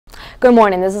Good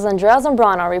morning, this is Andrea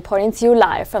Zambrano reporting to you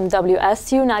live from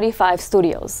WSU 95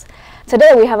 Studios. Today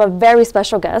we have a very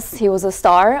special guest. He was a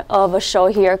star of a show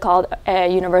here called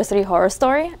University Horror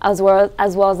Story, as well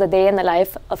as the day in the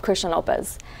life of Christian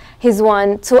Lopez. He's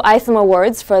won 2 ISM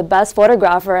Awards for Best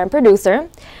Photographer and Producer.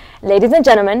 Ladies and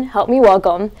gentlemen, help me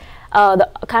welcome the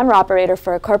camera operator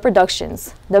for Encore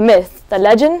Productions, the myth, the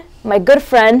legend, my good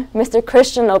friend, Mr.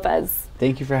 Christian Lopez.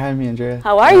 Thank you for having me, Andrea.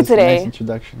 How are you today? Nice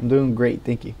introduction. I'm doing great,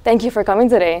 thank you. Thank you for coming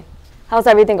today. How's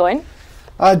everything going?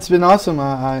 It's been awesome.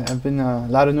 I've been a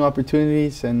lot of new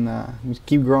opportunities and we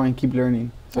keep growing, keep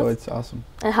learning. So it's awesome.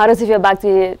 And how does it feel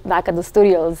back at the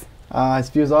studios? It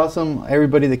feels awesome.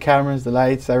 Everybody, the cameras, the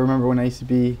lights. I remember when I used to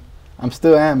be, I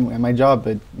still am at my job,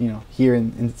 but here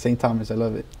in St. Thomas, I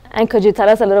love it. And could you tell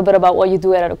us a little bit about what you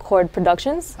do at Encore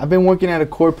Productions? I've been working at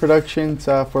Encore Productions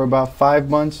for about 5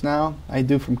 months now. I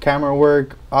do from camera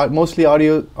work, mostly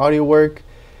audio work,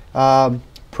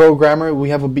 programmer. We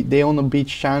have they own a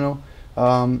beach channel,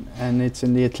 and it's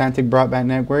in the Atlantic Broadband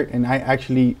Network. And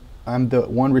I'm the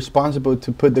one responsible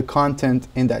to put the content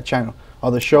in that channel,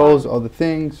 all the shows, all the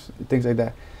things like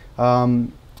that.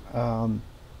 From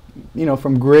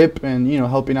grip and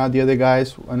helping out the other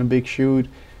guys on a big shoot.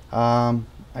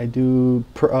 I do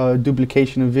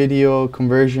duplication of video,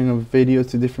 conversion of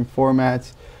videos to different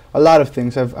formats, a lot of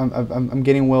things. I'm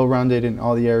getting well-rounded in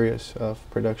all the areas of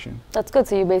production. That's good,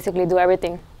 so you basically do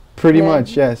everything. Pretty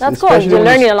much, yes. That's cool, you're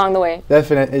learning along the way.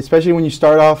 Definitely, especially when you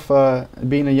start off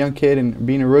being a young kid and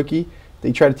being a rookie,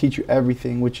 they try to teach you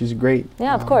everything, which is great.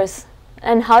 Yeah, of course.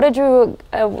 And how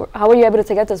were you able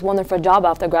to get this wonderful job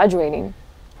after graduating?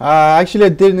 Actually, I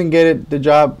didn't get the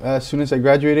job as soon as I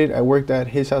graduated. I worked at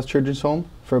His House Children's Home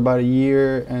for about 1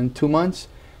 year and 2 months,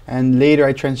 and later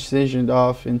I transitioned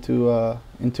off into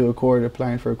Accord,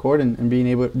 applying for Accord, and being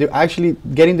able to actually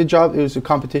getting the job. It was a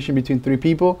competition between 3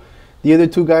 people. The other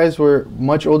 2 guys were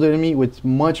much older than me with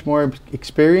much more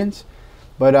experience,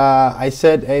 but I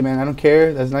said, hey man, I don't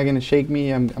care, that's not gonna shake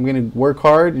me. I'm gonna work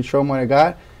hard and show them what I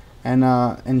got,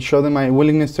 and show them my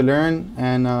willingness to learn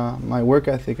and my work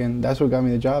ethic, and that's what got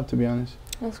me the job, to be honest.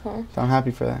 That's cool. So I'm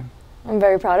happy for that. I'm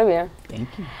very proud of you. Thank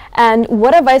you. And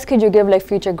what advice could you give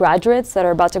future graduates that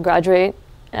are about to graduate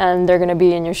and they're going to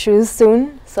be in your shoes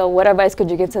soon? So what advice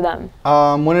could you give to them?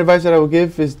 One advice that I would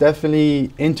give is definitely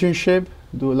internship.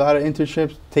 Do a lot of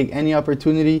internships. Take any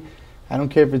opportunity. I don't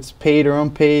care if it's paid or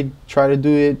unpaid. Try to do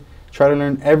it. Try to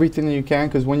learn everything that you can,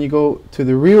 because when you go to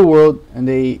the real world and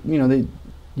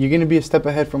you're going to be a step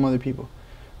ahead from other people.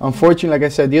 Unfortunately, like I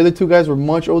said, the other 2 guys were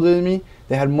much older than me.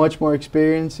 They had much more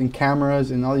experience in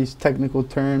cameras and all these technical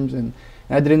terms, and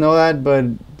I didn't know that, but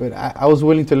I was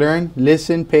willing to learn,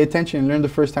 listen, pay attention, and learn the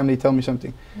first time they tell me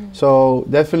something. So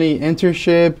definitely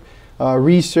internship,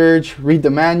 research, read the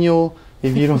manual.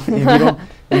 If you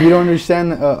don't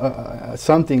understand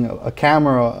something, a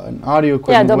camera, an audio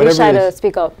equipment, don't be shy to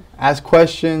speak up. Ask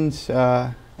questions.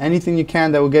 Anything you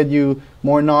can that will get you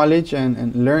more knowledge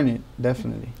and learn it,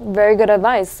 definitely. Very good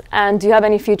advice. And do you have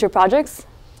any future projects?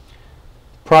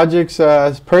 Projects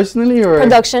personally or?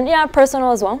 Production, yeah,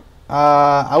 personal as well.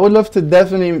 I would love to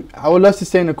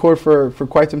stay in the Accord for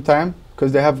quite some time,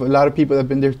 because they have a lot of people that have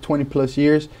been there 20+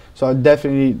 years. So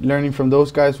definitely learning from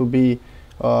those guys will be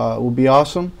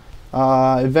awesome.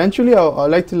 Eventually, I'd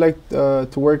like to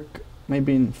work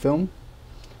maybe in film,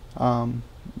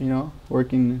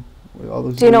 working with all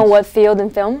those. Do you know what field in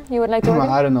film you would like to work in?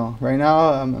 I don't know. Right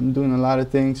now, I'm doing a lot of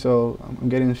things, so I'm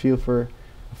getting the feel for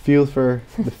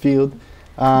the field.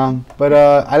 But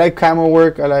I like camera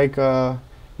work. I like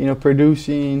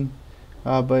producing.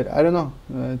 But I don't know.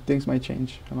 Things might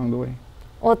change along the way.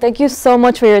 Well, thank you so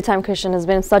much for your time, Christian. It's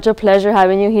been such a pleasure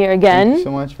having you here again. Thank you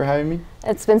so much for having me.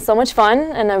 It's been so much fun,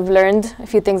 and I've learned a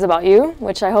few things about you,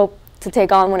 which I hope to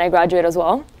take on when I graduate as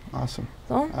well. Awesome.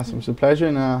 Awesome. It's a pleasure,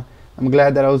 and I'm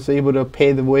glad that I was able to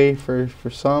pay the way for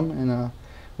some, and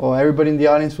everybody in the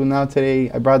audience will now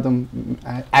today, I brought them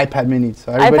iPad minis.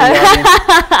 So everybody in the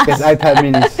audience gets iPad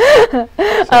minis. So,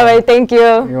 all right, thank you.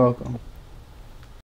 You're welcome.